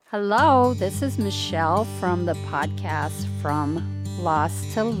Hello, this is Michelle from the podcast From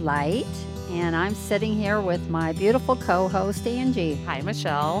Lost to Light, and I'm sitting here with my beautiful co-host Angie. Hi,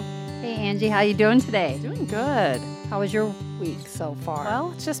 Michelle. Hey Angie, how you doing today? Doing good. How was your week so far?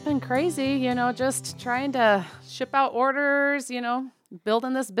 Well, it's just been crazy, just trying to ship out orders,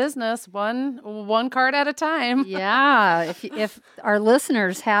 building this business one card at a time. Yeah, if our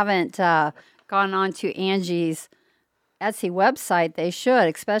listeners haven't gone on to Angie's Etsy website, they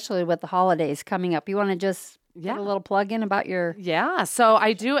should, especially with the holidays coming up. You want to just get a little plug in about your... Yeah, so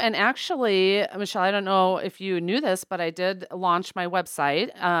I do. And actually, Michelle, I don't know if you knew this, but I did launch my website,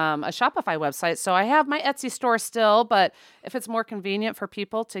 a Shopify website. So I have my Etsy store still, but if it's more convenient for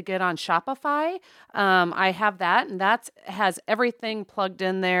people to get on Shopify, I have that. And that has everything plugged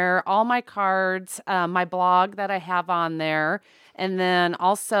in there, all my cards, my blog that I have on there. And then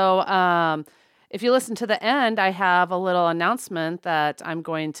also... if you listen to the end, I have a little announcement that I'm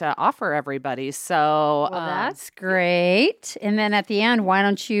going to offer everybody. So that's great. And then at the end, why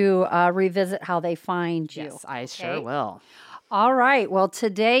don't you revisit how they find you? Yes, I sure will. All right. Well,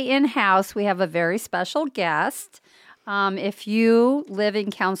 today in-house, we have a very special guest. If you live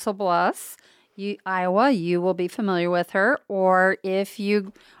in Council Bluffs, Iowa, you will be familiar with her. Or if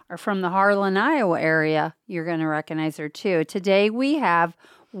you are from the Harlan, Iowa area, you're going to recognize her too. Today we have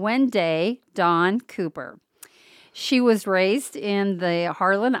Wenday Dawn Cooper. She was raised in the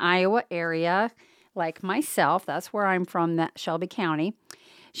Harlan, Iowa area, like myself. That's where I'm from, that Shelby County.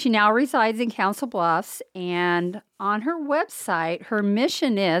 She now resides in Council Bluffs, and on her website, her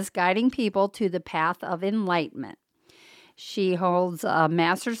mission is guiding people to the path of enlightenment. She holds a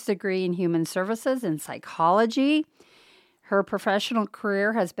master's degree in human services and psychology. Her professional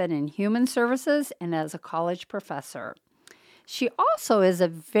career has been in human services and as a college professor. She also is a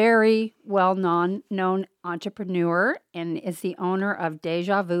very well-known entrepreneur and is the owner of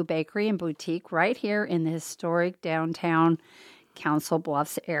Deja Vu Bakery and Boutique right here in the historic downtown Council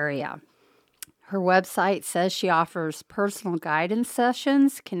Bluffs area. Her website says she offers personal guidance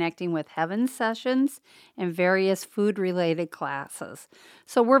sessions, connecting with heaven sessions, and various food-related classes.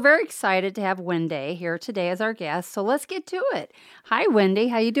 So we're very excited to have Wenday here today as our guest. So let's get to it. Hi, Wenday.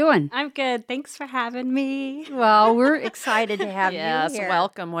 How you doing? I'm good. Thanks for having me. Well, we're excited to have you here. Yes,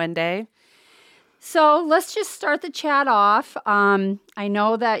 welcome, Wenday. So let's just start the chat off. I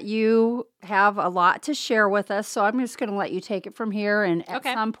know that you have a lot to share with us, so I'm just going to let you take it from here. And at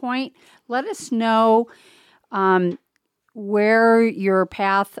some point, let us know where your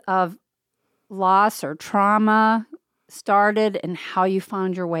path of loss or trauma started and how you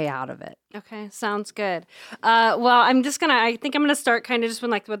found your way out of it. Okay, sounds good. Well, I think I'm going to start kind of just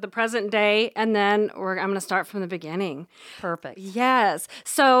with the present day, and then I'm going to start from the beginning. Perfect. Yes.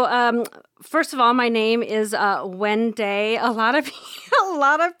 So, first of all, my name is Wenday. A lot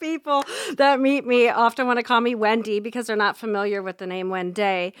of people that meet me often want to call me Wendy because they're not familiar with the name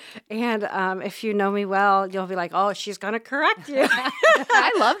Wenday. And if you know me well, you'll be like, oh, she's going to correct you.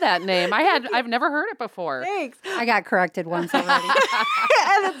 I love that name. I've never heard it before. Thanks. I got corrected once already.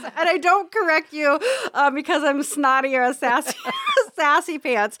 and I don't correct you because I'm snotty or a sassy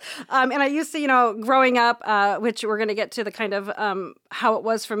pants. And I used to, growing up, which we're going to get to the kind of how it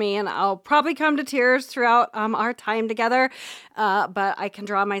was for me, and I'll probably come to tears throughout our time together, but I can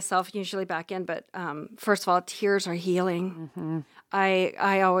draw myself usually back in. But first of all, tears are healing. Mm-hmm.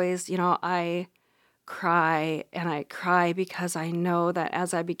 I always, I cry, and I cry because I know that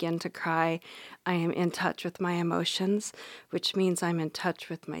as I begin to cry, I am in touch with my emotions, which means I'm in touch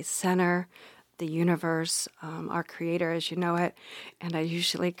with my center, the universe, our creator as you know it. And I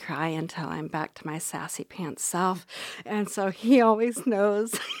usually cry until I'm back to my sassy pants self. And so he always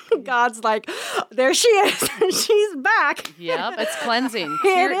knows. God's like, there she is. She's back. Yep, it's cleansing.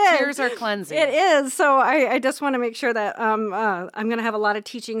 Tears are cleansing. It is. So I just want to make sure that I'm going to have a lot of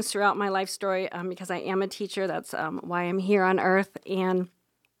teachings throughout my life story because I am a teacher. That's why I'm here on earth. And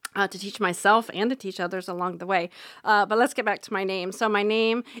to teach myself and to teach others along the way. But let's get back to my name. So my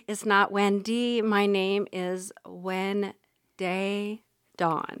name is not Wendy. My name is Wenday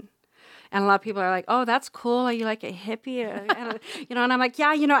Dawn. And a lot of people are like, oh, that's cool. Are you like a hippie? And I'm like,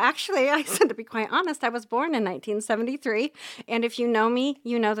 yeah, actually, I said, to be quite honest, I was born in 1973. And if you know me,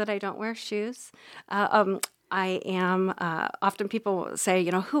 you know that I don't wear shoes. I am, often people say,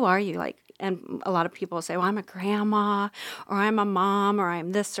 who are you? And a lot of people say, well, I'm a grandma, or I'm a mom, or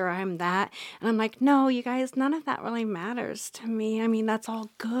I'm this, or I'm that. And I'm like, no, you guys, none of that really matters to me. I mean, that's all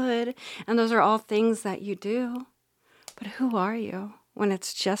good. And those are all things that you do. But who are you when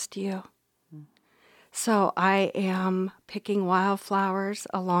it's just you? So I am picking wildflowers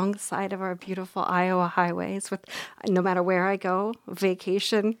alongside of our beautiful Iowa highways with no matter where I go,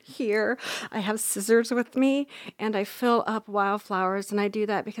 vacation here, I have scissors with me and I fill up wildflowers, and I do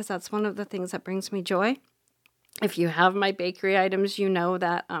that because that's one of the things that brings me joy. If you have my bakery items, you know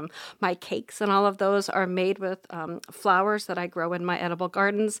that my cakes and all of those are made with flowers that I grow in my edible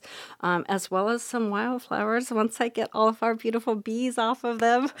gardens, as well as some wildflowers. Once I get all of our beautiful bees off of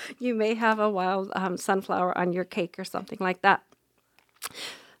them, you may have a wild sunflower on your cake or something like that.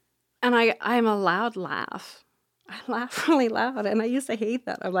 And I'm a loud laugh. I laugh really loud, and I used to hate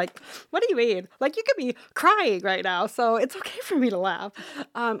that. I'm like, what do you mean? Like, you could be crying right now, so it's okay for me to laugh.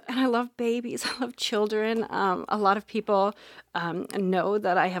 And I love babies. I love children. A lot of people know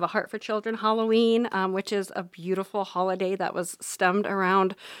that I have a heart for children. Halloween, which is a beautiful holiday that was stemmed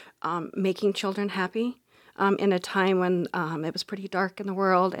around making children happy. In a time when it was pretty dark in the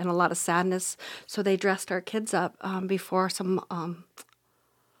world and a lot of sadness. So they dressed our kids up before some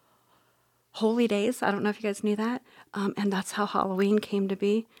holy days. I don't know if you guys knew that. And that's how Halloween came to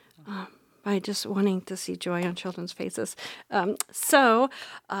be, by just wanting to see joy on children's faces. So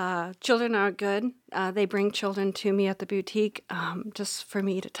children are good. They bring children to me at the boutique just for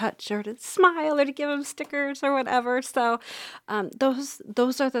me to touch or to smile or to give them stickers or whatever. So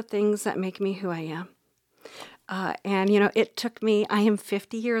those are the things that make me who I am. And, it took me, I am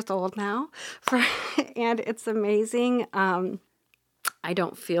 50 years old now, and it's amazing. I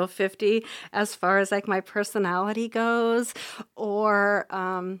don't feel 50 as far as like my personality goes, or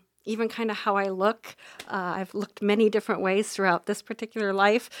even kind of how I look. I've looked many different ways throughout this particular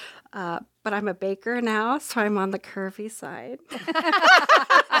life, but I'm a baker now, so I'm on the curvy side.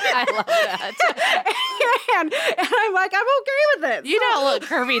 I love that. and I'm like, I'm okay with it. You don't look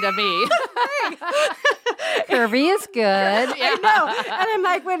curvy to me. Curvy is good. I know. And I'm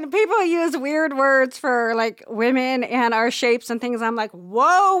like, when people use weird words for like women and our shapes and things, I'm like,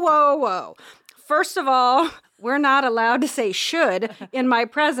 whoa, whoa, whoa. First of all, we're not allowed to say should in my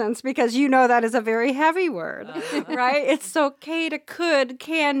presence because that is a very heavy word, right? It's okay to could,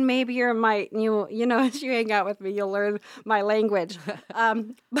 can, maybe, or might. And as you hang out with me, you'll learn my language. But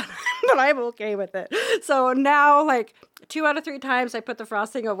I'm okay with it. So now, like 2 out of 3 times, I put the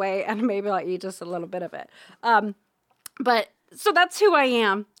frosting away and maybe I'll eat just a little bit of it. So that's who I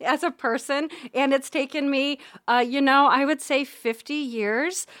am as a person. And it's taken me, I would say 50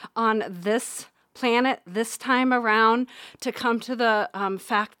 years on this planet this time around to come to the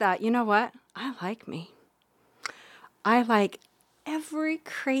fact that, you know what? I like me. I like every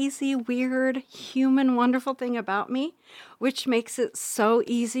crazy, weird, human, wonderful thing about me, which makes it so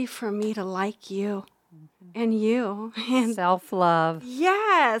easy for me to like you and you. And Self-love.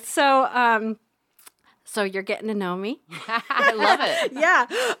 yeah. So you're getting to know me. I love it. Yeah.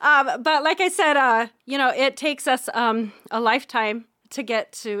 But like I said, it takes us a lifetime to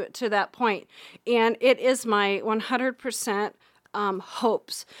get to that point. And it is my 100%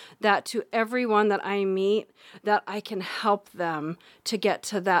 hopes that to everyone that I meet, that I can help them to get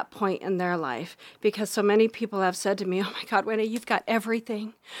to that point in their life. Because so many people have said to me, oh my God, Wenday, you've got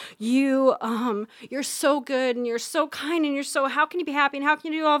everything. You're so good and you're so kind and how can you be happy and how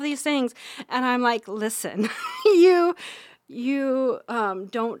can you do all these things? And I'm like, listen, you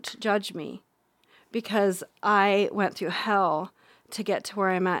don't judge me because I went through hell to get to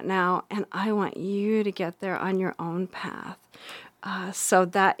where I'm at now, and I want you to get there on your own path. So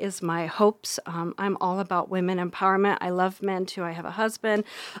that is my hopes. I'm all about women empowerment. I love men too. I have a husband,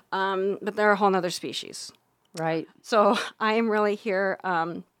 but they're a whole nother species. Right. So I am really here.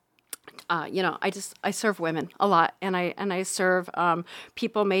 I serve women a lot, and I serve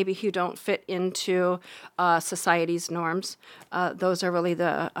people maybe who don't fit into society's norms. Those are really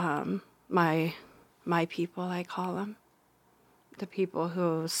the my people, I call them. The people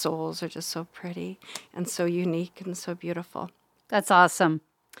whose souls are just so pretty and so unique and so beautiful. That's awesome.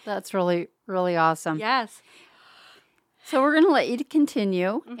 That's really, really awesome. Yes. So we're going to let you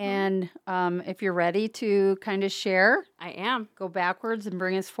continue. Mm-hmm. And if you're ready to kind of share. I am. Go backwards and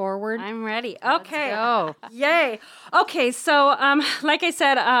bring us forward. I'm ready. Okay. Let's go. Yay. Okay. So like I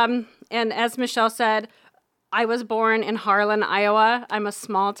said, and as Michelle said, I was born in Harlan, Iowa. I'm a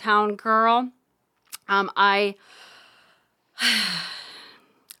small town girl. My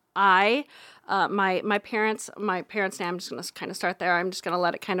parents' name, I'm just going to kind of start there. I'm just going to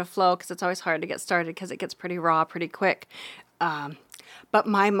let it kind of flow because it's always hard to get started because it gets pretty raw pretty quick. But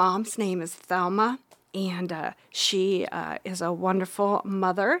my mom's name is Thelma, and she is a wonderful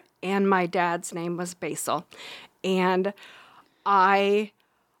mother, and my dad's name was Basil. And my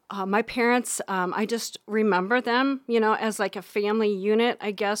parents, I just remember them, as like a family unit, I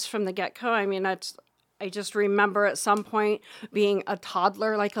guess, from the get-go. I mean, I just remember at some point being a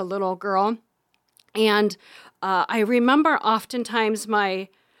toddler, like a little girl. And I remember oftentimes my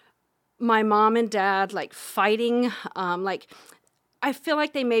mom and dad like fighting, like I feel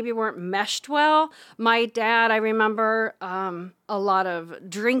like they maybe weren't meshed well. My dad, I remember a lot of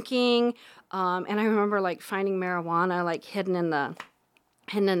drinking, and I remember like finding marijuana like hidden in the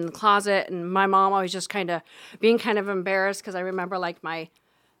closet, and my mom always just kind of being kind of embarrassed because I remember like my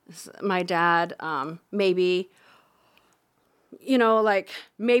dad maybe, you know, like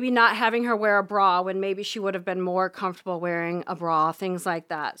maybe not having her wear a bra when maybe she would have been more comfortable wearing a bra, things like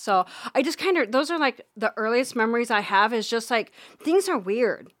that. So I just kind of, those are like the earliest memories I have, is just like things are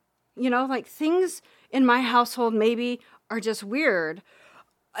weird, you know, like things in my household maybe are just weird.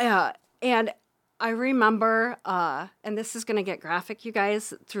 And I remember, and this is going to get graphic, you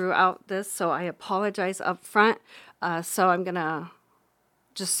guys, throughout this, so I apologize up front. So I'm going to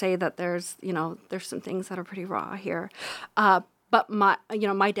just say that there's some things that are pretty raw here. But my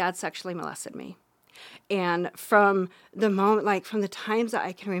dad sexually molested me. And from the moment, like from the times that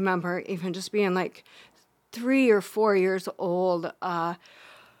I can remember, even just being like 3 or 4 years old,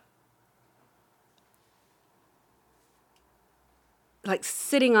 like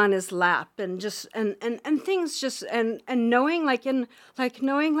sitting on his lap and just and things just and knowing like in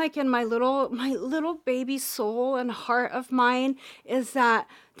my little baby soul and heart of mine is that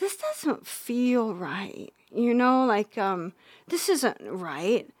this doesn't feel right, you know, like this isn't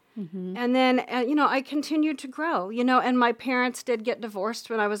right. Mm-hmm. And then I continued to grow, and my parents did get divorced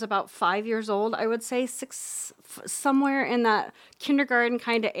when I was about 5 years old. I would say somewhere in that kindergarten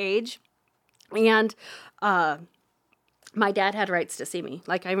kind of age. And my dad had rights to see me.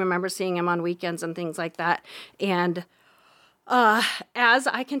 Like I remember seeing him on weekends and things like that. And as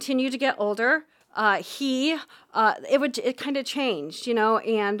I continued to get older, it kind of changed,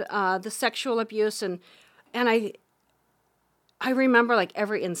 and the sexual abuse and I remember like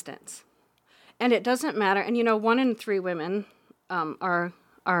every instance, and it doesn't matter. And 1 in 3 women are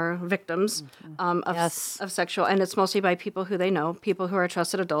victims of sexual, and it's mostly by people who they know, people who are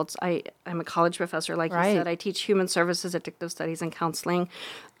trusted adults. I'm a college professor, like you said. I teach human services, addictive studies, and counseling,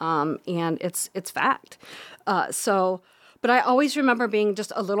 and it's fact. But I always remember being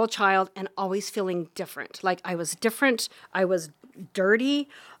just a little child and always feeling different. Like I was different. I was dirty.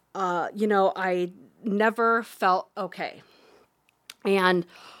 I never felt okay. And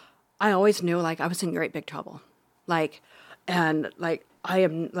I always knew like I was in great big trouble. I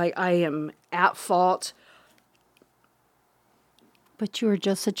am at fault. But you were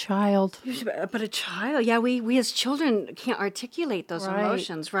just a child. But a child, yeah, we as children can't articulate those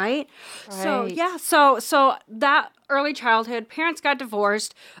emotions, right? So yeah, so that early childhood, parents got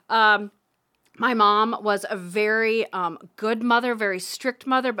divorced. My mom was a very good mother, very strict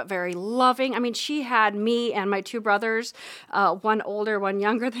mother, but very loving. I mean, she had me and my 2 brothers, one older, one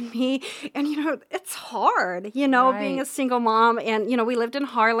younger than me. And, it's hard, being a single mom. And, we lived in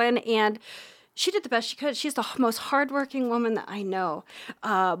Harlan, and she did the best she could. She's the most hardworking woman that I know,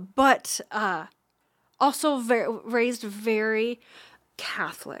 but also raised very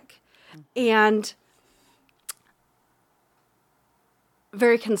Catholic. And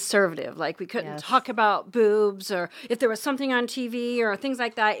very conservative. Like we couldn't talk about boobs, or if there was something on TV or things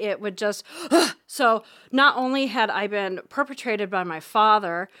like that, it would just, so not only had I been perpetrated by my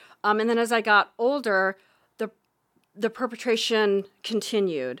father, and then as I got older, the perpetration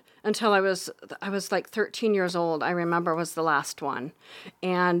continued until I was like 13 years old. I remember was the last one.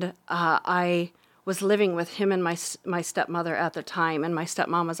 And I was living with him and my stepmother at the time, and my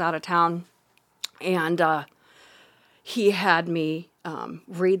stepmom was out of town, and he had me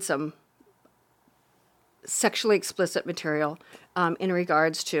read some sexually explicit material in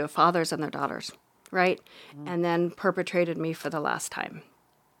regards to fathers and their daughters, right? Mm. And then perpetrated me for the last time.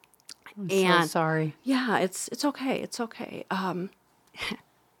 I'm so sorry. Yeah, it's okay. It's okay. I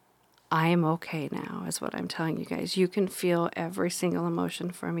am okay now, is what I'm telling you guys. You can feel every single emotion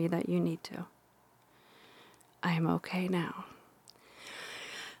for me that you need to. I am okay now.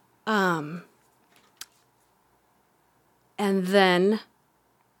 And then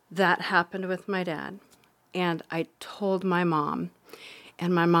that happened with my dad. And I told my mom.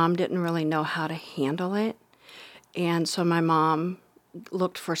 And my mom didn't really know how to handle it. And so my mom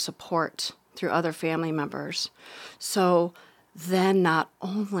looked for support through other family members. So then not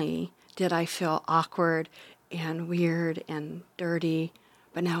only did I feel awkward and weird and dirty,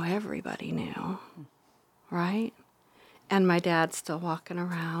 but now everybody knew, right? And my dad's still walking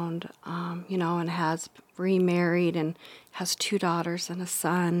around, and has remarried and has 2 daughters and a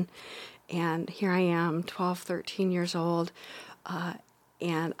son. And here I am, 12, 13 years old.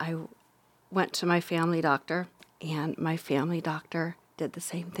 And went to my family doctor, and my family doctor did the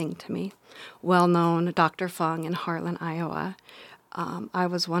same thing to me. Well-known Dr. Fung in Heartland, Iowa. I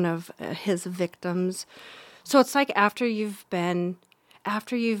was one of his victims. So it's like after you've been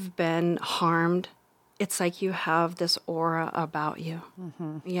harmed, it's like you have this aura about you.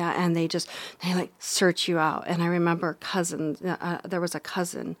 Yeah, and they like search you out. And I remember there was a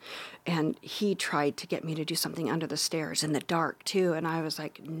cousin, and he tried to get me to do something under the stairs in the dark too. And I was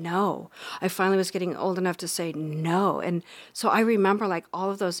like, no. I finally was getting old enough to say no. And so I remember like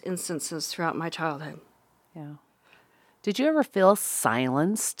all of those instances throughout my childhood. Yeah. Did you ever feel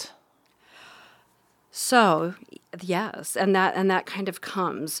silenced? So, yes, and that kind of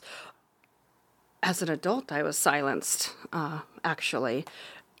comes. As an adult, I was silenced, actually,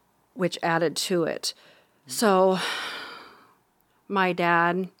 which added to it. So, my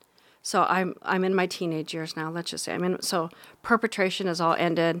dad. So I'm in my teenage years now. Let's just say So perpetration has all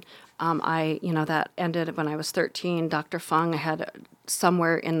ended. That ended when I was 13. Dr. Fung, I had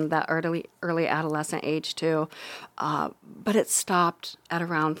somewhere in that early adolescent age too, but it stopped at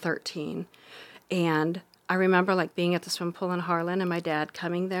around 13. And I remember like being at the swim pool in Harlan and my dad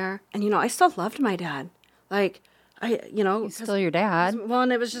coming there. And, I still loved my dad. Like, He's still your dad. Well,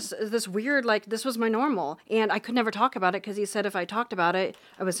 and it was just this weird, like, this was my normal. And I could never talk about it because he said if I talked about it,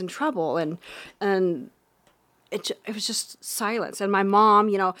 I was in trouble. And it was just silence. And my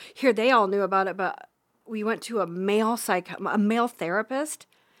mom, here they all knew about it, but we went to a male therapist.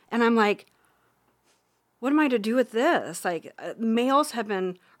 And I'm like, what am I to do with this? Like, males have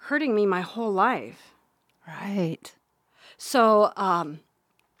been hurting me my whole life. Right. So, I'm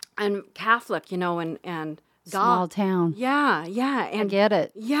Catholic, and God. Small town. Yeah. And I get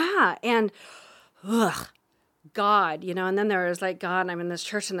it. Yeah. And, God, and then there is like God, and I'm in this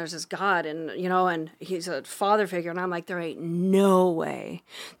church and there's this God and, and he's a father figure. And I'm like, there ain't no way.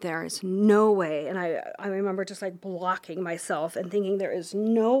 There is no way. And I remember just like blocking myself and thinking there is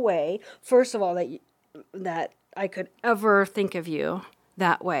no way, first of all, that I could ever think of you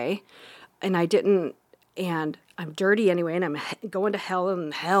that way. And I didn't, and I'm dirty anyway, and I'm going to hell,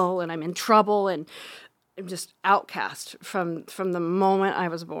 and I'm in trouble, and I'm just outcast from the moment I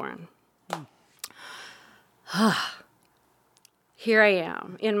was born. Here I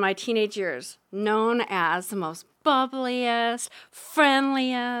am in my teenage years, known as the most bubbliest,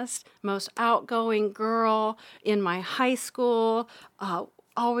 friendliest, most outgoing girl in my high school,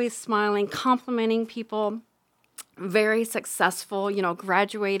 always smiling, complimenting people, very successful,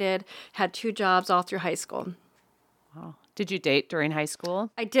 graduated, had 2 jobs all through high school. Wow. Did you date during high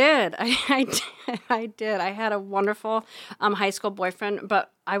school? I did. I did. I had a wonderful high school boyfriend,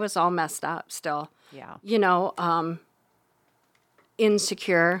 but I was all messed up still. Yeah.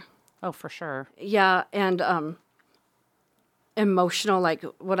 Insecure. Oh, for sure. Yeah, and emotional, like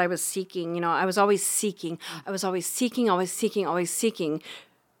what I was seeking. I was always seeking. Always seeking,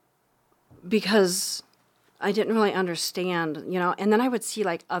 because I didn't really understand, And then I would see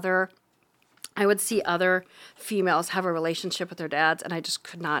other females have a relationship with their dads, and I just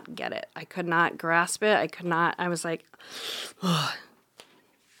could not get it. I could not grasp it. I was like, oh.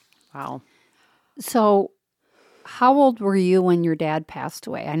 Wow. So how old were you when your dad passed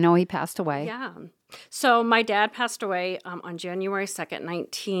away? I know he passed away. Yeah. So my dad passed away on January 2nd,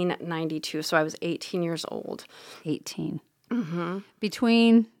 1992. So I was 18 years old. 18. Mm-hmm.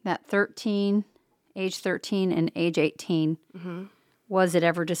 Between that age 13 and age 18, was it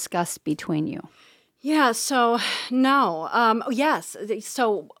ever discussed between you? Yeah, so no. Yes.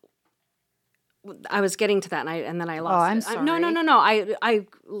 So I was getting to that, and then I lost it. I'm sorry. No. I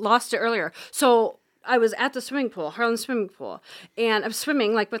lost it earlier. So I was at the swimming pool, Harlan swimming pool, and I'm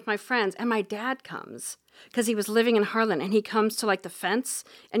swimming like with my friends, and my dad comes because he was living in Harlan, and he comes to like the fence,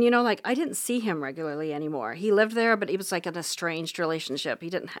 and I didn't see him regularly anymore. He lived there, but he was like an estranged relationship. We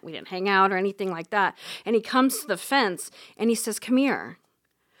didn't hang out or anything like that. And he comes to the fence, and he says, "Come here."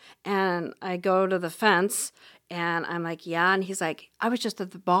 And I go to the fence, and I'm like, "Yeah." And he's like, "I was just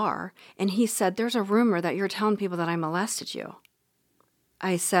at the bar." And he said, "There's a rumor that you're telling people that I molested you."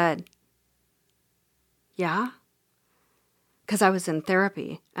 I said, "Yeah?" Because I was in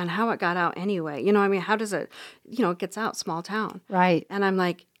therapy, and how it got out anyway. How does it, it gets out, small town. Right. And I'm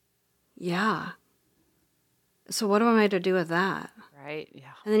like, yeah. So what am I to do with that? Right,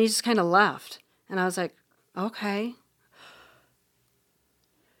 yeah. And then he just kind of left. And I was like, okay.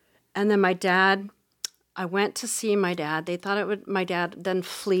 And then I went to see my dad. They thought my dad then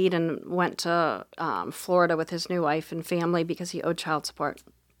fled and went to Florida with his new wife and family because he owed child support.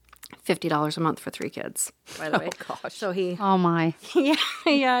 $50 a month for 3 kids, by the way. Oh, gosh. So he... Oh, my.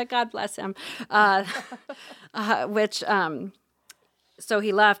 Yeah, God bless him. so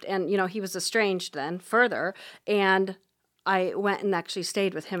he left, and, he was estranged then further. And I went and actually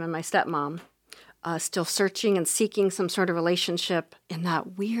stayed with him and my stepmom, still searching and seeking some sort of relationship in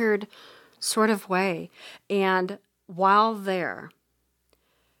that weird sort of way. And while there,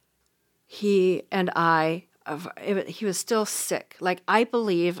 he was still sick. Like, I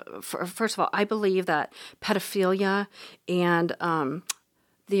believe, first of all, I believe that pedophilia and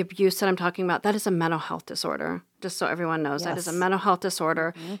the abuse that I'm talking about, that is a mental health disorder. Just so everyone knows, that is a mental health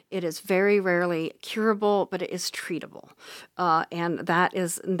disorder. Mm-hmm. It is very rarely curable, but it is treatable. And that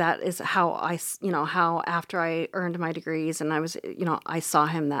is how how after I earned my degrees and I was, I saw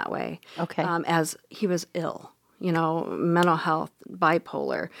him that way. Okay. As he was ill. Mental health,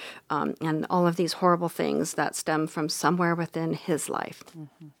 bipolar, and all of these horrible things that stem from somewhere within his life.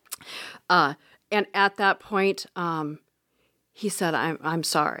 Mm-hmm. And at that point, he said, I'm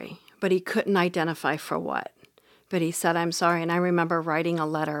sorry, but he couldn't identify for what. But he said, I'm sorry. And I remember writing a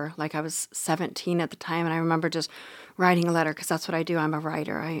letter, like I was 17 at the time, and I remember just writing a letter because that's what I do. I'm a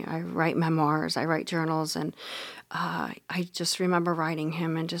writer. I write memoirs. I write journals. And I just remember writing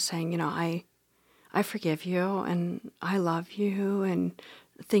him and just saying, I forgive you and I love you and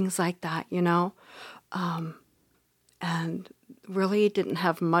things like that, and really didn't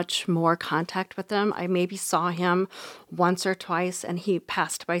have much more contact with him. I maybe saw him once or twice, and he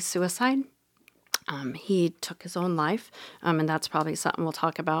passed by suicide. He took his own life, and that's probably something we'll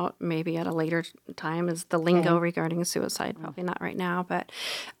talk about maybe at a later time, is the lingo regarding suicide. Probably not right now, but...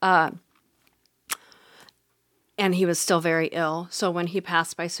 And he was still very ill. So when he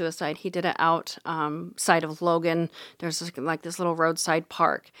passed by suicide, he did it outside of Logan. There's this little roadside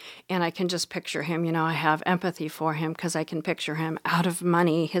park. And I can just picture him. I have empathy for him because I can picture him out of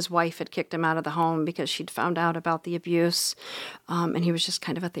money. His wife had kicked him out of the home because she'd found out about the abuse. And he was just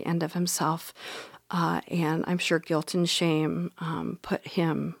kind of at the end of himself. And I'm sure guilt and shame put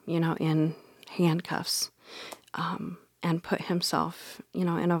him, in handcuffs and put himself, in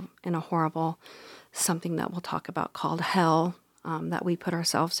a horrible something that we'll talk about called hell, that we put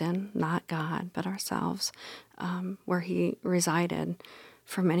ourselves in, not God, but ourselves, where he resided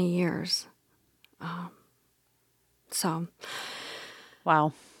for many years.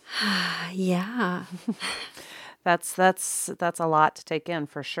 Wow. Yeah. That's a lot to take in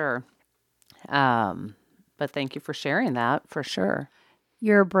for sure. But thank you for sharing that for sure.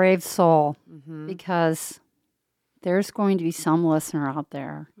 You're a brave soul, because there's going to be some listener out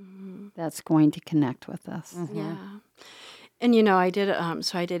there that's going to connect with us. Mm-hmm. Yeah. And, I did,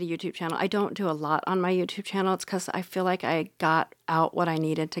 I did a YouTube channel. I don't do a lot on my YouTube channel. It's because I feel like I got out what I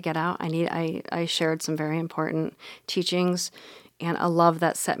needed to get out. I shared some very important teachings and a love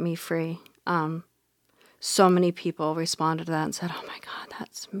that set me free. So many people responded to that and said, oh my God,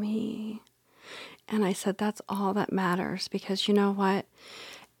 that's me. And I said, that's all that matters, because you know what?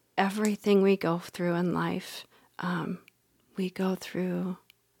 Everything we go through in life, we go through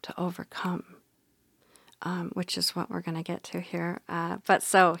to overcome, which is what we're going to get to here. But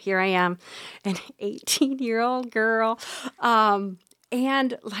so here I am, an 18-year-old girl.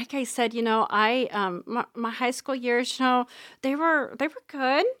 And like I said, my high school years, they were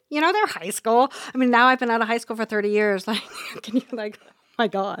good. They're high school. I mean, now I've been out of high school for 30 years. Like, can you oh my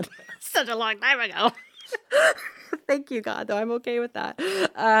God, such a long time ago. Thank you, God, though. I'm okay with that.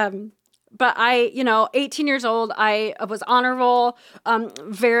 But 18 years old, I was honor roll,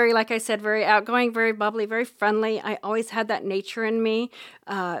 very, like I said, very outgoing, very bubbly, very friendly. I always had that nature in me.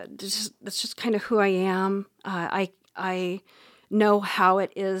 That's just kind of who I am. I know how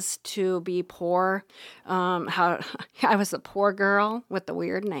it is to be poor. How I was a poor girl with the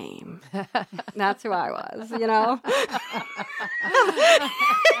weird name. That's who I was,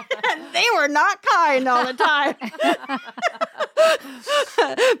 They were not kind all the time.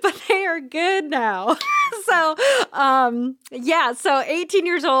 But they are good now. So 18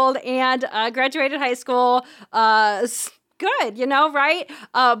 years old and graduated high school. Good, right?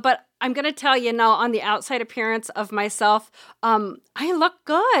 But I'm going to tell you now, on the outside appearance of myself, I look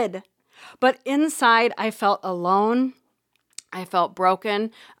good. But inside, I felt alone. I felt broken.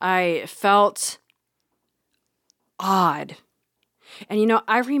 I felt odd. And,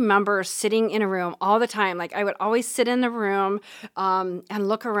 I remember sitting in a room all the time. Like, I would always sit in the room and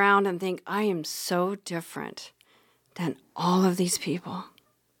look around and think, I am so different than all of these people.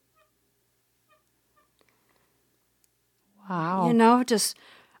 Wow.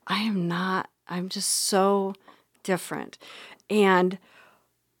 I'm just so different. And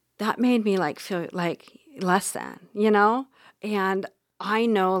that made me feel like less than, and I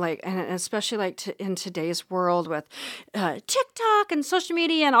know and especially in today's world with TikTok and social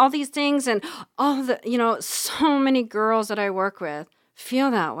media and all these things and all the, so many girls that I work with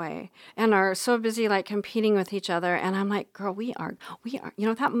feel that way and are so busy like competing with each other. And I'm like, girl, we are,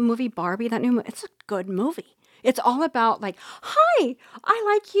 that movie Barbie, that new movie, it's a good movie. It's all about like, hi, I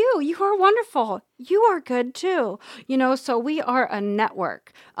like you. You are wonderful. You are good too. So we are a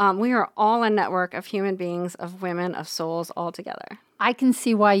network. We are all a network of human beings, of women, of souls all together. I can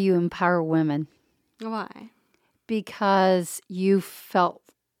see why you empower women. Why? Because you felt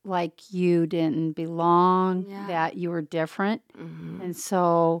like you didn't belong, Yeah. that you were different. Mm-hmm. And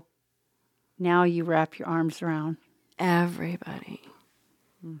so now you wrap your arms around everybody.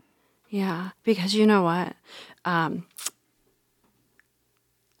 Yeah, because you know what?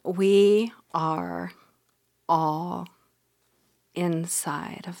 We are all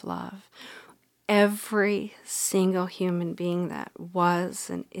inside of love. Every single human being that was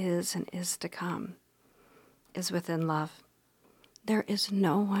and is to come is within love. There is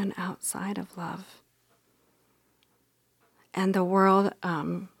no one outside of love. And the world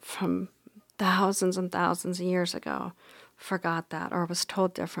from thousands and thousands of years ago forgot that or was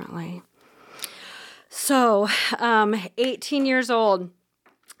told differently. So, 18 years old,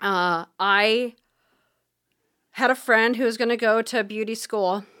 I had a friend who was going to go to beauty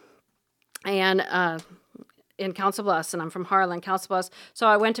school and in Council Bluffs, and I'm from Harlan, Council Bluffs. So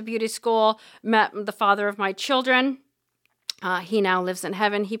I went to beauty school, met the father of my children. He now lives in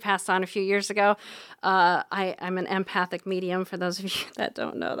heaven. He passed on a few years ago. I'm an empathic medium, for those of you that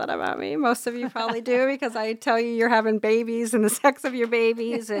don't know that about me. Most of you probably do, because I tell you you're having babies and the sex of your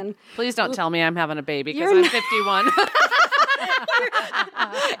babies. And please don't tell me I'm having a baby, because I'm 51.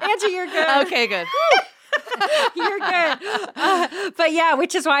 Angie, you're good. Okay, good. You're good. But yeah,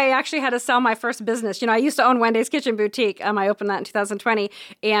 which is why I actually had to sell my first business. I used to own Wenday's Kitchen Boutique. I opened that in 2020,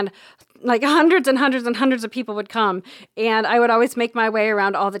 and like hundreds and hundreds and hundreds of people would come, and I would always make my way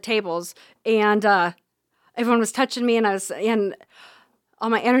around all the tables, and everyone was touching me, and all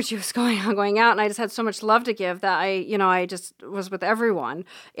my energy was going out, and I just had so much love to give that I just was with everyone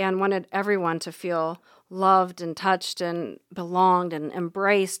and wanted everyone to feel loved and touched and belonged and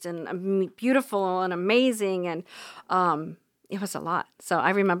embraced and beautiful and amazing. And it was a lot. So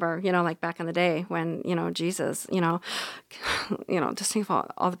I remember, like back in the day when, Jesus, just think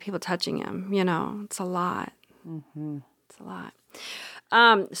of all the people touching him, it's a lot. Mm-hmm. It's a lot.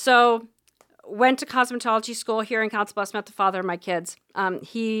 So went to cosmetology school here in Council Bluffs, met the father of my kids. I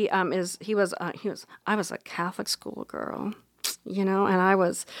was a Catholic school girl. And I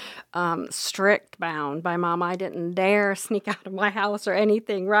was strict bound by mom. I didn't dare sneak out of my house or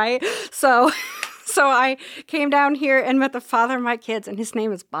anything, right? So I came down here and met the father of my kids, and his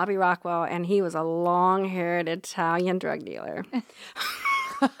name is Bobby Rockwell, and he was a long-haired Italian drug dealer.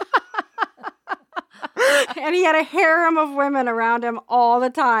 And he had a harem of women around him all the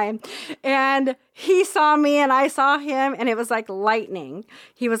time. And he saw me and I saw him, and it was like lightning.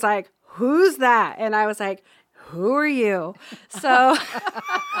 He was like, "Who's that?" And I was like, "Who are you?" So,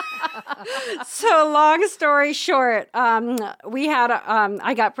 long story short,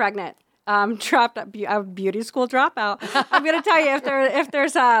 I got pregnant. Dropped a beauty school dropout. I'm going to tell you, if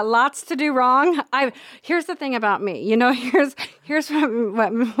there's lots to do wrong, here's the thing about me. Here's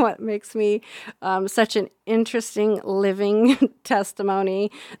what makes me such an interesting living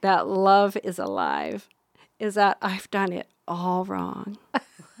testimony that love is alive, is that I've done it all wrong.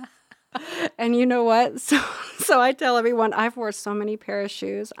 And you know what? So I tell everyone, I've worn so many pairs of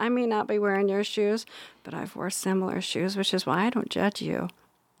shoes. I may not be wearing your shoes, but I've worn similar shoes, which is why I don't judge you.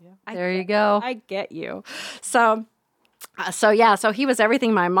 Yeah. There you go. I get you. So he was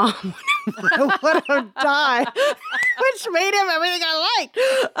everything my mom would have died, which made him everything I liked.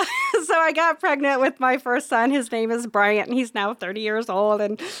 So I got pregnant with my first son. His name is Bryant, and he's now 30 years old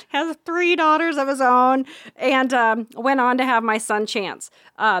and has 3 daughters of his own, and went on to have my son Chance.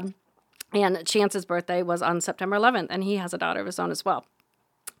 And Chance's birthday was on September 11th, and he has a daughter of his own as well.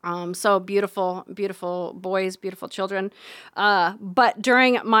 So beautiful, beautiful boys, beautiful children. But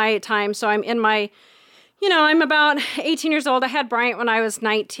during my time, so I'm in my, I'm about 18 years old. I had Bryant when I was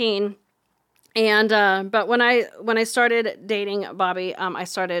 19. And, but when I started dating Bobby, I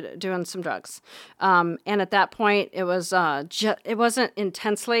started doing some drugs. And at that point it was, it wasn't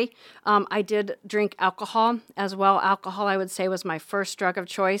intensely. I did drink alcohol as well. Alcohol, I would say, was my first drug of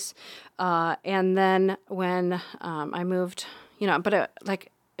choice. And then when, I moved, but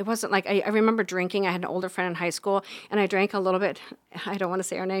it wasn't like, I remember drinking. I had an older friend in high school, and I drank a little bit. I don't want to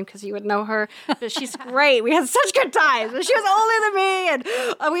say her name because you would know her, but she's great. We had such good times. She was older than me, and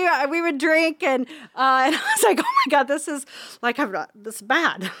we would drink, and I was like, oh my God, this is like, this is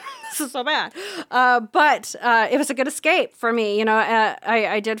bad. this is so bad. But it was a good escape for me.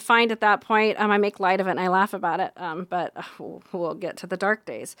 I did find at that point, I make light of it and I laugh about it, but we'll get to the dark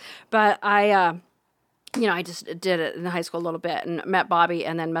days. But I just did it in high school a little bit and met Bobby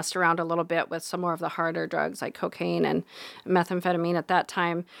and then messed around a little bit with some more of the harder drugs like cocaine and methamphetamine at that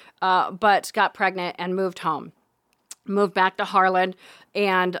time, but got pregnant and moved home. Moved back to Harlan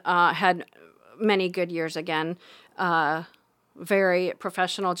and had many good years again. Very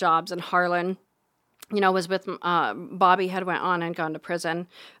professional jobs in Harlan. Was with Bobby had went on and gone to prison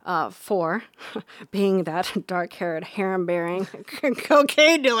for being that dark-haired, harem-bearing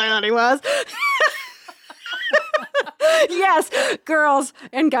cocaine dealer that he was. Yes, girls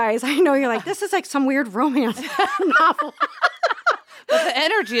and guys, I know you're like, this is like some weird romance novel. But the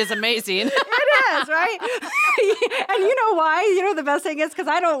energy is amazing. It is, right? And you know why? The best thing is because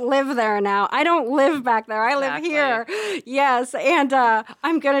I don't live there now. I don't live back there. I live here. Yes, and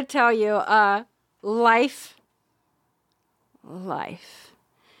I'm going to tell you, life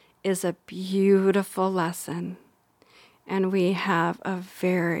is a beautiful lesson. And we have a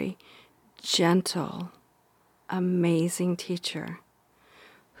very gentle, amazing teacher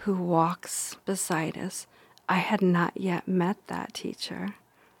who walks beside us. I had not yet met that teacher,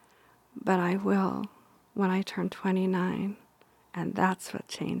 but I will when I turn 29, and that's what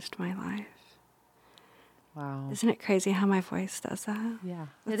changed my life. Wow. Isn't it crazy how my voice does that? Yeah.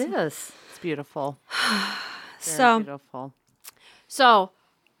 It is. It's beautiful. So Beautiful. So,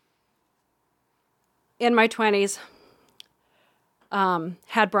 in my 20s,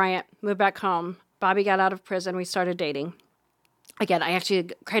 had Bryant, moved back home. Bobby got out of prison. We started dating. Again, I actually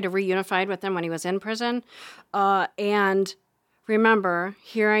kind of reunified with him when he was in prison. And remember,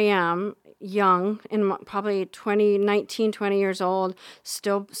 here I am, young, probably 20 years old,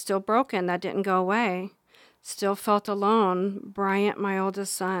 still broken. That didn't go away. Still felt alone. Bryant, my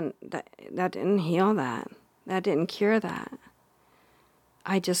oldest son, that didn't heal that. That didn't cure that.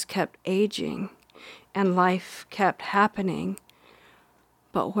 I just kept aging, and life kept happening.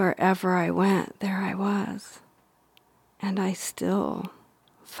 But wherever I went, there I was. And I still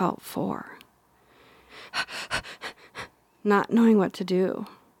felt 4. Not knowing what to do.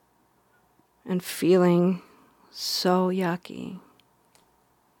 And feeling so yucky.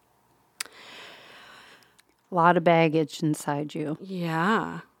 A lot of baggage inside you.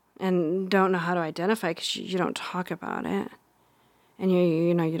 Yeah. And don't know how to identify because you don't talk about it. And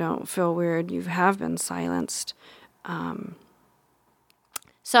you don't feel weird. You have been silenced.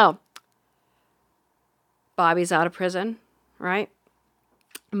 So, Bobby's out of prison, right?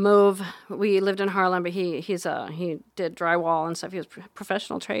 We lived in Harlem, but he did drywall and stuff. He was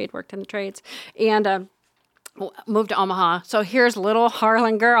professional trade, worked in the trades, and moved to Omaha. So here's little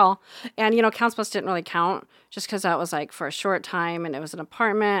Harlan girl, and Council Bluffs didn't really count just because that was like for a short time, and it was an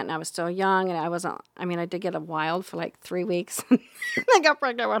apartment, and I was still young, and I did get a wild for like 3 weeks. I got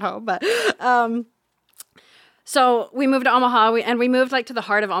pregnant, went home, but. So we moved to Omaha, we moved like to the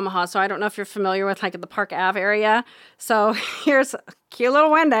heart of Omaha. So I don't know if you're familiar with like the Park Ave area. So here's cute little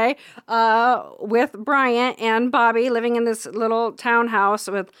Wenday with Bryant and Bobby living in this little townhouse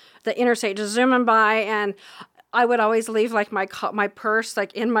with the interstate just zooming by. And I would always leave like my purse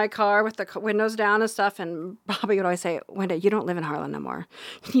like in my car with the windows down and stuff. And Bobby would always say, "Wenday, you don't live in Harlan no more.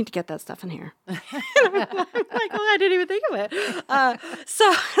 You need to get that stuff in here." And I'm like, "Oh, I didn't even think of it."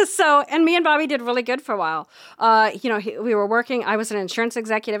 So, and me and Bobby did really good for a while. We were working. I was an insurance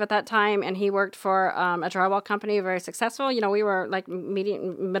executive at that time, and he worked for a drywall company, very successful. We were like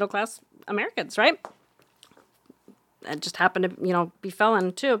middle class Americans, right? It just happened to be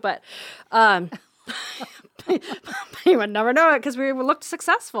felon too, but. You would never know it because we looked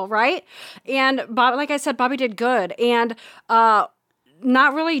successful, right? And Bob, like I said, Bobby did good, and not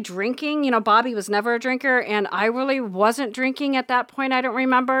really drinking. Bobby was never a drinker, and I really wasn't drinking at that point. I don't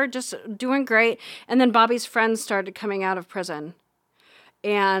remember, just doing great. And then Bobby's friends started coming out of prison,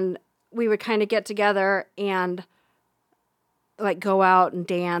 and we would kind of get together and like go out and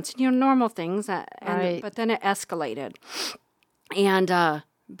dance, normal things. Right. But then it escalated, and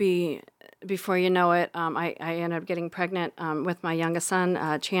before you know it, I ended up getting pregnant with my youngest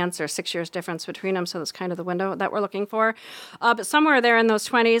son, Chance. There's 6 years difference between them, so that's kind of the window that we're looking for. But somewhere there in those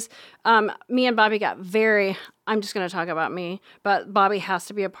 20s, me and Bobby got I'm just going to talk about me, but Bobby has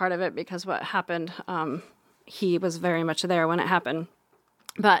to be a part of it because what happened, he was very much there when it happened.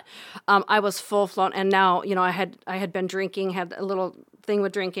 But I was full-flown, and now, I had been drinking, had a little thing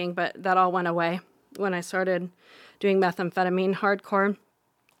with drinking, but that all went away when I started doing methamphetamine hardcore.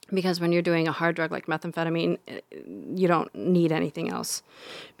 Because when you're doing a hard drug like methamphetamine, you don't need anything else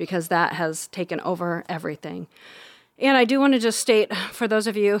because that has taken over everything. And I do want to just state, for those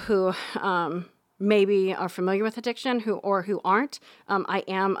of you who maybe are familiar with addiction who aren't, I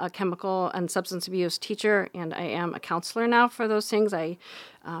am a chemical and substance abuse teacher, and I am a counselor now for those things. I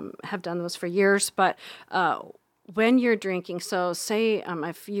have done those for years. But when you're drinking, so say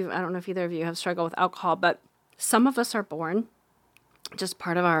if you, I don't know if either of you have struggled with alcohol, but some of us are born just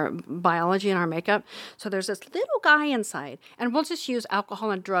part of our biology and our makeup. So there's this little guy inside, and we'll just use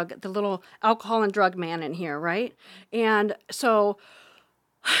alcohol and drug, the little alcohol and drug man in here, right? And so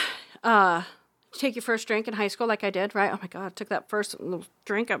take your first drink in high school like I did, right? Oh my God, I took that first little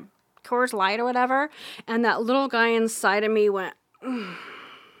drink of Coors Light or whatever, and that little guy inside of me went,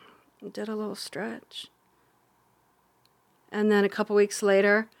 did a little stretch. And then a couple weeks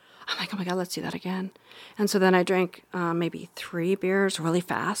later, I'm like, oh my God, let's do that again. And so then I drank maybe 3 beers really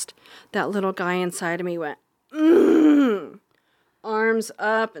fast. That little guy inside of me went, arms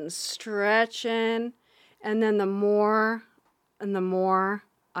up and stretching. And then the more and the more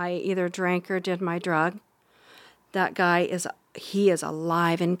I either drank or did my drug, that guy he is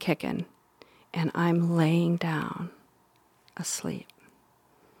alive and kicking. And I'm laying down asleep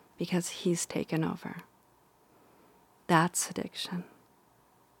because he's taken over. That's addiction.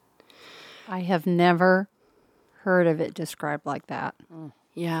 I have never heard of it described like that.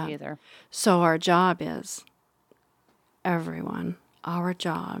 Yeah. Either. So our job is, our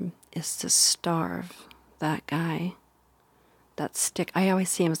job is to starve that guy, that stick. I always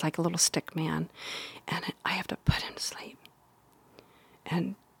see him as like a little stick man, and I have to put him to sleep.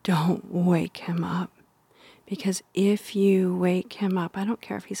 And don't wake him up, because if you wake him up, I don't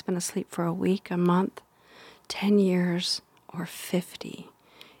care if he's been asleep for a week, a month, 10 years, or 50.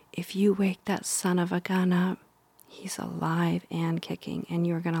 If you wake that son of a gun up, he's alive and kicking, and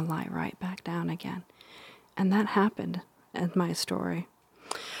you're going to lie right back down again. And that happened in my story.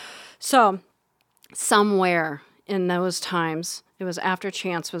 So somewhere in those times, it was after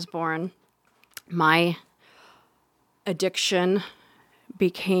Chance was born, my addiction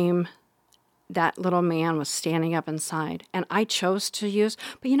became that little man was standing up inside, and I chose to use.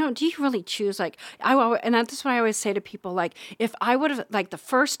 But do you really choose? Like and that's what I always say to people. Like, if I would have, like, the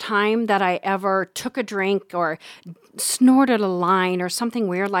first time that I ever took a drink or snorted a line or something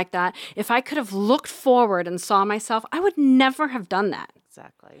weird like that, if I could have looked forward and saw myself, I would never have done that.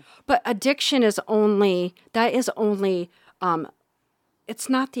 Exactly. But addiction is only. It's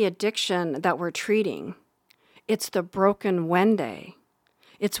not the addiction that we're treating. It's the broken Wenday.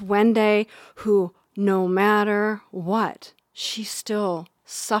 It's Wenday who, no matter what, she still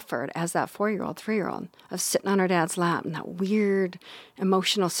suffered as that 4-year-old, 3-year-old, of sitting on her dad's lap in that weird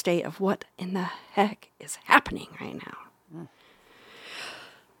emotional state of what in the heck is happening right now.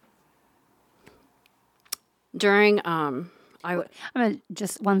 During,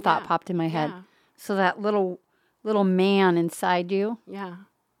 just one thought popped in my head. Yeah. So that little man inside you, Yeah.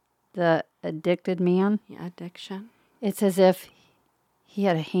 the addicted man, Yeah, addiction. it's as if he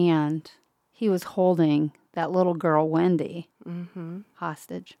had a hand. He was holding that little girl, Wendy,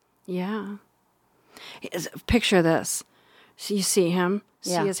 hostage. Yeah. Picture this. So you see him,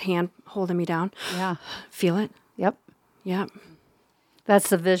 Yeah. see his hand holding me down. Yeah. Feel it? Yep. Yep. That's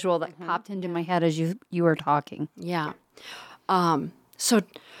the visual that popped into my head as you were talking. Yeah. So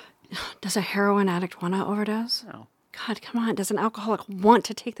does a heroin addict want to overdose? No. God, come on. Does an alcoholic want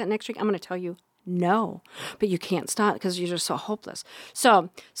to take that next drink? I'm going to tell you no, but you can't stop because you're just so hopeless.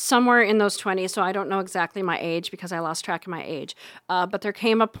 So somewhere in those 20s, so I don't know exactly my age because I lost track of my age, but there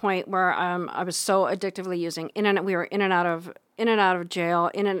came a point where I was so addictively using. We were in and out of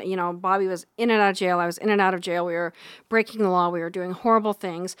jail. Bobby was in and out of jail. I was in and out of jail. We were breaking the law. We were doing horrible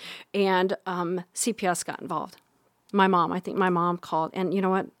things, and CPS got involved. I think my mom called, and you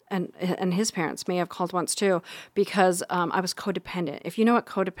know what? And his parents may have called once too, because I was codependent. If you know what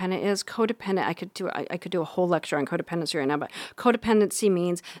codependent is, I could do a whole lecture on codependency right now. But codependency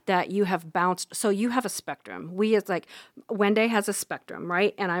means that you have bounced. So you have a spectrum. Wenday has a spectrum,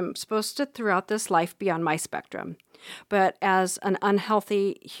 right? And I'm supposed to throughout this life be on my spectrum. But as an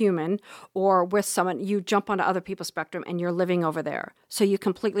unhealthy human or with someone, you jump onto other people's spectrum and you're living over there. So you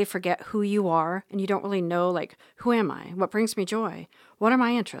completely forget who you are, and you don't really know, like, who am I? What brings me joy? What are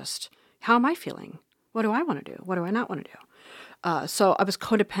my interests? How am I feeling? What do I want to do? What do I not want to do? So I was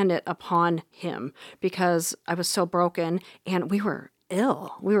codependent upon him because I was so broken, and we were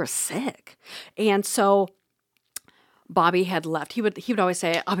ill. We were sick. And so Bobby had left. He would always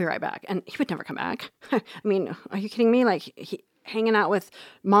say, "I'll be right back," and he would never come back. I mean, are you kidding me? Like, hanging out with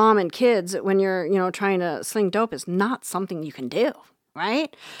mom and kids when you're trying to sling dope is not something you can do,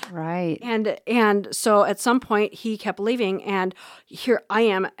 right? Right. And so at some point he kept leaving, and here I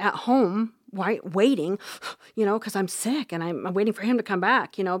am at home waiting, because I'm sick and I'm waiting for him to come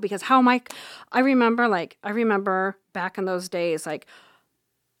back, because how am I remember back in those days, like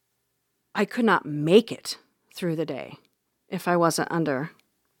I could not make it through the day if I wasn't under,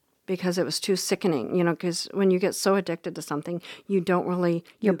 because it was too sickening, because when you get so addicted to something, you don't really...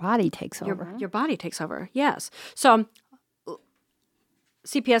 Your body takes over. Your body takes over, yes. So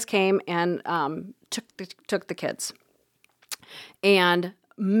CPS came and took the kids. And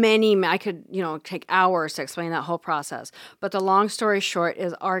I could, take hours to explain that whole process. But the long story short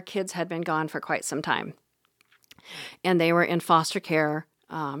is our kids had been gone for quite some time. And they were in foster care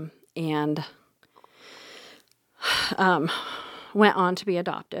and went on to be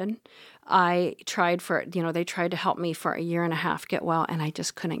adopted. I tried they tried to help me for a year and a half get well, and I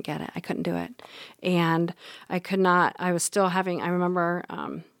just couldn't get it. I couldn't do it. And I could not, I was still having, I remember,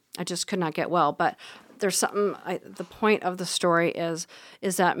 I just could not get well. But there's something, the point of the story is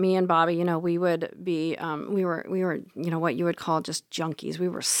that me and Bobby, we would be, we were, what you would call just junkies. We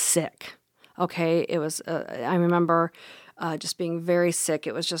were sick. Okay. It was, I remember just being very sick.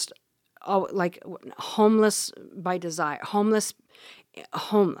 It was just like homeless by desire, homeless.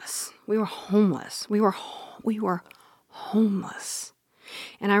 We were homeless. We were homeless.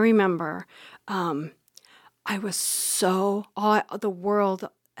 And I remember, I was the world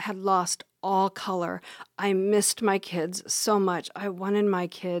had lost all color. I missed my kids so much. I wanted my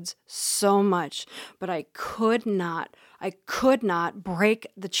kids so much, but I could not break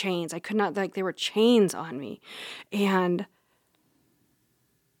the chains. I could not, there were chains on me. And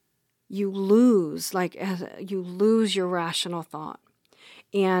you lose your rational thought.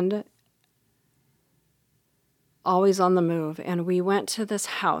 And always on the move. And we went to this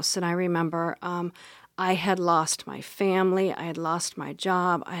house, and I remember I had lost my family, I had lost my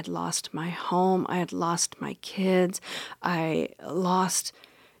job, I had lost my home, I had lost my kids, I'd lost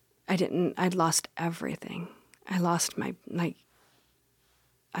everything. I lost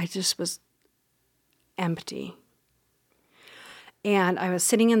I just was empty. And I was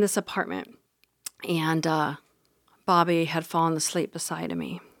sitting in this apartment, and Bobby had fallen asleep beside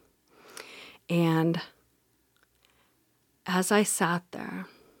me. And as I sat there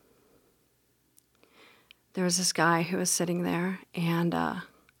was this guy who was sitting there, and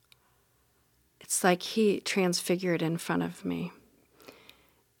it's like he transfigured in front of me.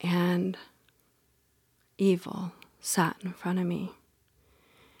 And evil sat in front of me.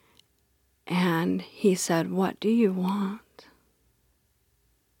 And he said, "What do you want?"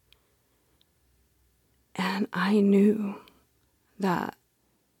 And I knew that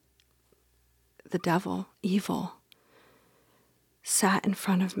the devil, evil, sat in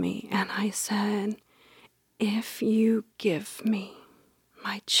front of me. And I said, "If you give me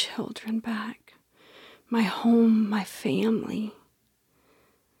my children back, my home, my family,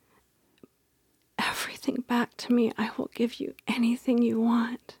 everything back to me, I will give you anything you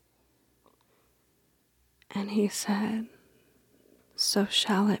want." And he said, "So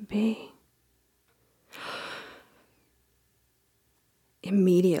shall it be."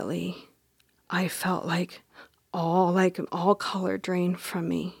 Immediately, I felt like all color drained from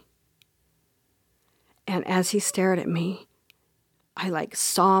me. And as he stared at me, I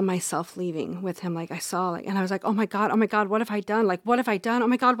saw myself leaving with him. I saw and I was like, oh my God, what have I done? What have I done? Oh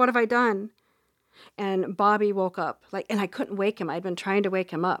my God, what have I done? And Bobby woke up, and I couldn't wake him. I'd been trying to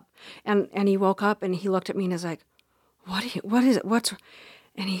wake him up. And he woke up, and he looked at me and was like, what is it?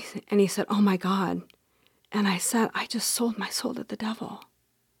 And he said, "Oh my God." And I said, "I just sold my soul to the devil."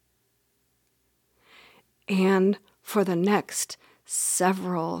 And for the next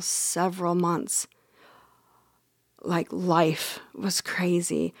several months, life was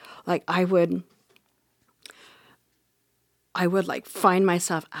crazy. I would find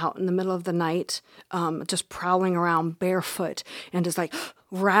myself out in the middle of the night, just prowling around barefoot and just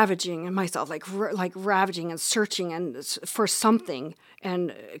ravaging myself, ravaging and searching and for something,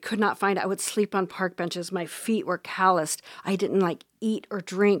 and could not find it. I would sleep on park benches. My feet were calloused. I didn't eat or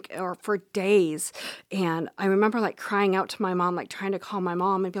drink for days. And I remember crying out to my mom, trying to call my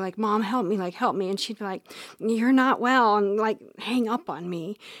mom and be like, "Mom, help me, help me." And she'd be like, "You're not well," and hang up on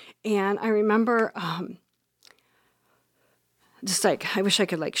me. And I remember just I wish I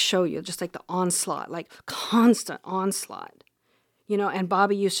could show you just the onslaught, constant onslaught, and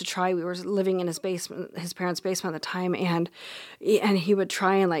Bobby used to try. We were living in his basement, his parents' basement at the time, and he would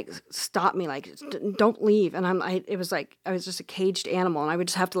try and stop me, "Don't leave." And I was just a caged animal, and I would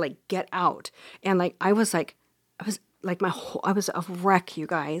just have to get out. And I was a wreck, you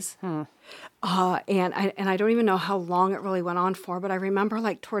guys. And I don't even know how long it really went on for, but I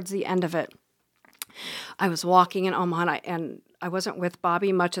remember towards the end of it, I was walking in Omaha, and I wasn't with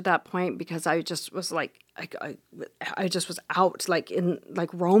Bobby much at that point because I just was like, I just was out, like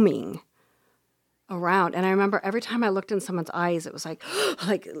roaming around. And I remember every time I looked in someone's eyes, it was like,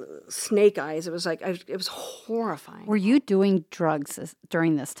 like snake eyes. It was like, it was horrifying. Were you doing drugs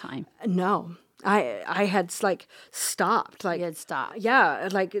during this time? No. I had like stopped. Like You had stopped. Yeah,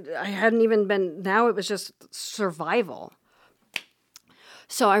 like I hadn't even been. Now it was just survival.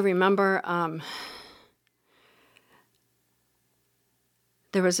 So I remember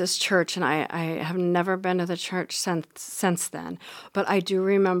there was this church, and I have never been to the church since then. But I do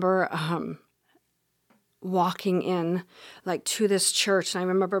remember walking in like to this church, and I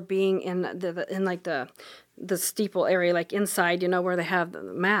remember being in the steeple area, like inside, where they have the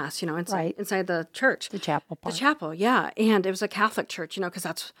mass, inside the church. The chapel part. The chapel, yeah. And it was a Catholic church,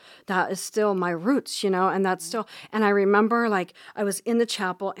 because that is still my roots, and that's still, and I remember like I was in the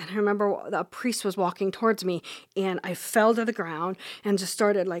chapel, and I remember a priest was walking towards me, and I fell to the ground and just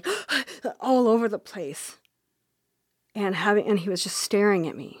started like all over the place. And he was just staring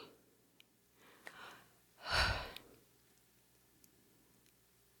at me.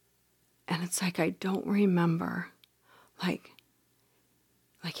 And it's like I don't remember, like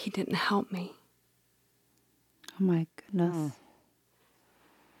he didn't help me. Oh my goodness.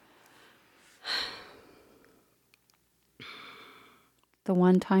 Oh. The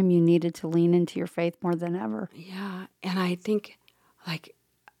one time you needed to lean into your faith more than ever. Yeah, and I think, like,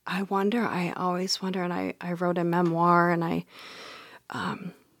 I always wonder, and I wrote a memoir, and I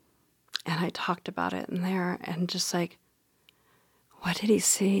talked about it in there, and just like, what did he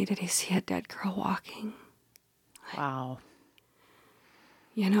see? Did he see a dead girl walking? Wow.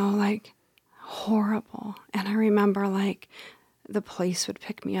 Like horrible. And I remember like the police would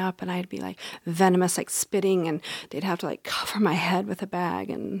pick me up and I'd be like venomous, like spitting, and they'd have to like cover my head with a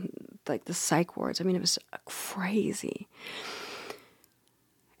bag and like the psych wards. I mean, it was crazy.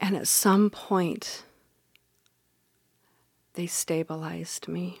 And at some point, they stabilized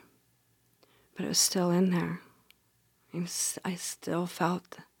me, but it was still in there. I still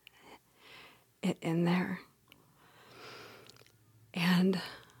felt it in there. And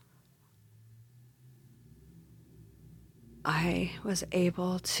I was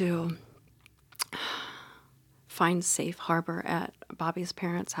able to find safe harbor at Bobby's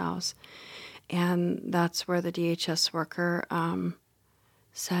parents' house. And that's where the DHS worker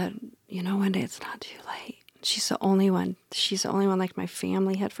said, Wenday, it's not too late. She's the only one. Like my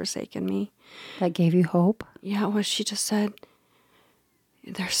family had forsaken me. That gave you hope? Yeah, well, she just said,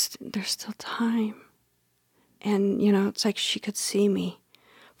 there's still time. And, it's like she could see me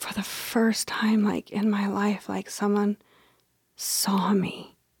for the first time, like in my life, like someone saw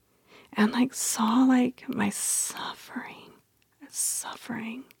me and like saw like my suffering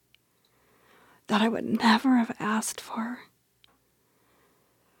that I would never have asked for.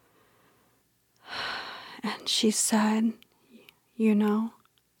 And she said,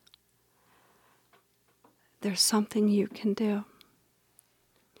 there's something you can do.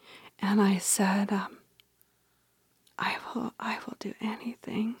 And I said, I will do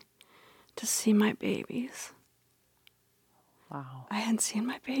anything to see my babies. Wow. I hadn't seen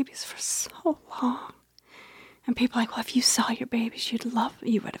my babies for so long. And people are like, well, if you saw your babies, you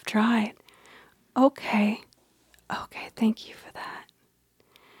would have tried. Okay, thank you for that.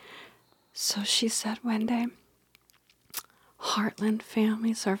 So she said, Wenday, Heartland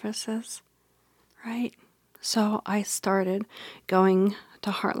Family Services, right? So I started going to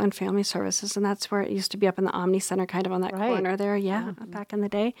Heartland Family Services, and that's where it used to be up in the Omni Center, kind of on that corner there, back in the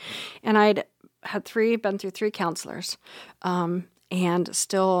day. And I'd been through 3 counselors, and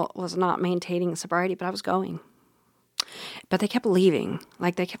still was not maintaining sobriety, but I was going. But they kept leaving.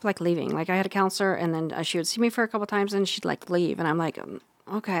 Like, leaving. Like, I had a counselor, and then she would see me for a couple times, and she'd, like, leave. And I'm like,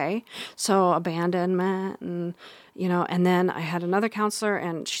 okay. So abandonment, and, and then I had another counselor,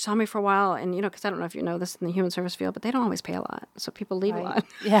 and she saw me for a while, and, because I don't know if you know this in the human service field, but they don't always pay a lot. So people leave a lot.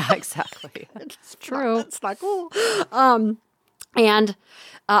 Yeah, exactly. It's true. It's not cool. And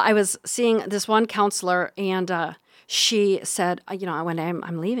I was seeing this one counselor, and she said, one day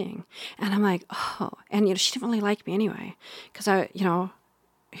I'm leaving. And I'm like, oh. And, she didn't really like me anyway. Because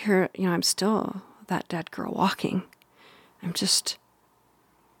here, I'm still that dead girl walking. I'm just,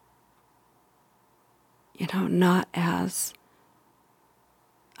 not as,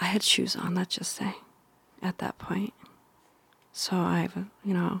 I had shoes on, let's just say, at that point. So I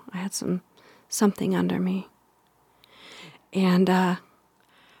had something under me. And I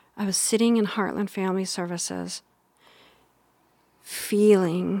was sitting in Heartland Family Services,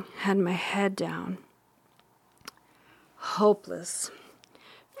 had my head down, hopeless,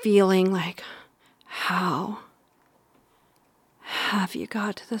 feeling like, how have you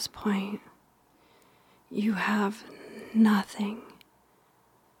got to this point? You have nothing.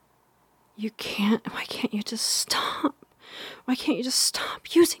 Why can't you just stop? Why can't you just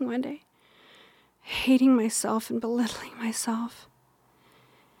stop using Wenday? Hating myself and belittling myself.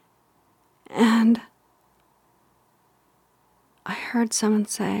 And I heard someone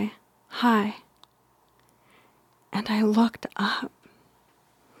say, "Hi." And I looked up,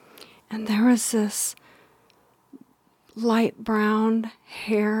 and there was this light brown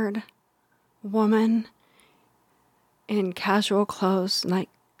haired woman in casual clothes, like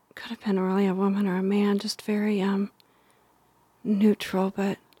could have been really a woman or a man, just very neutral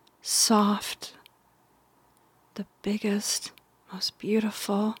but soft. The biggest, most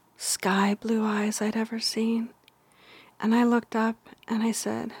beautiful sky blue eyes I'd ever seen. And I looked up and I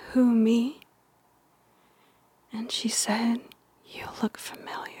said, "Who, me?" And she said, "You look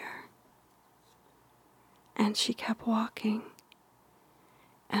familiar." And she kept walking.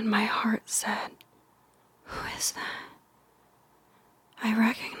 And my heart said, "Who is that? I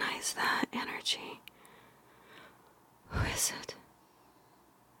recognize that energy. Who is it?"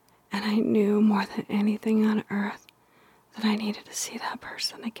 And I knew more than anything on earth that I needed to see that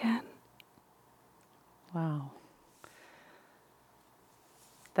person again. Wow.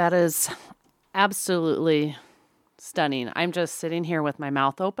 That is absolutely stunning. I'm just sitting here with my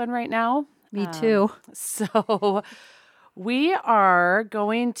mouth open right now. Me too. So we are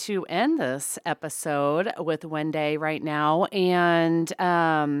going to end this episode with Wenday right now. And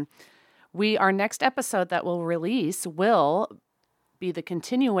our next episode that we'll release will be the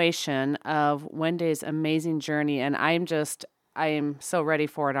continuation of Wenday's amazing journey. And I am so ready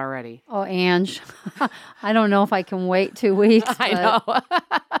for it already. Oh, Ange, I don't know if I can wait 2 weeks. I know.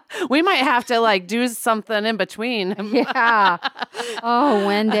 We might have to do something in between. Yeah. Oh,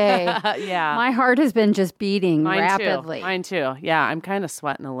 Wenday. Yeah. My heart has been just beating Mine rapidly. Mine too. Yeah, I'm kind of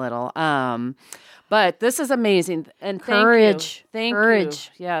sweating a little. But this is amazing. And Courage. Thank Courage.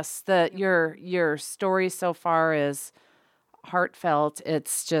 you. Yes, your story so far is heartfelt.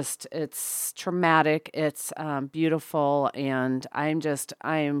 It's traumatic. It's beautiful, and I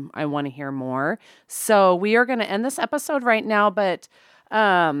want to hear more. So we are going to end this episode right now, but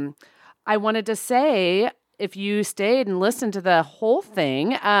I wanted to say, if you stayed and listened to the whole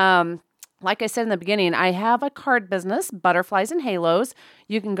thing, like I said in the beginning, I have a card business, Butterflies and Halos.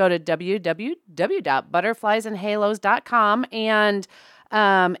 You can go to www.butterfliesandhalos.com, and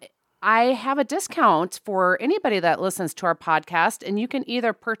I have a discount for anybody that listens to our podcast, and you can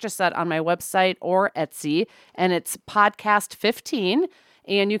either purchase that on my website or Etsy, and it's podcast 15,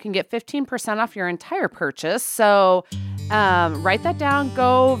 and you can get 15% off your entire purchase. So write that down.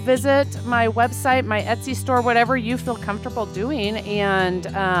 Go visit my website, my Etsy store, whatever you feel comfortable doing, and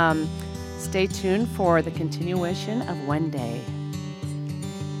stay tuned for the continuation of Wenday.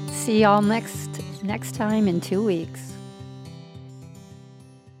 See y'all next time in 2 weeks.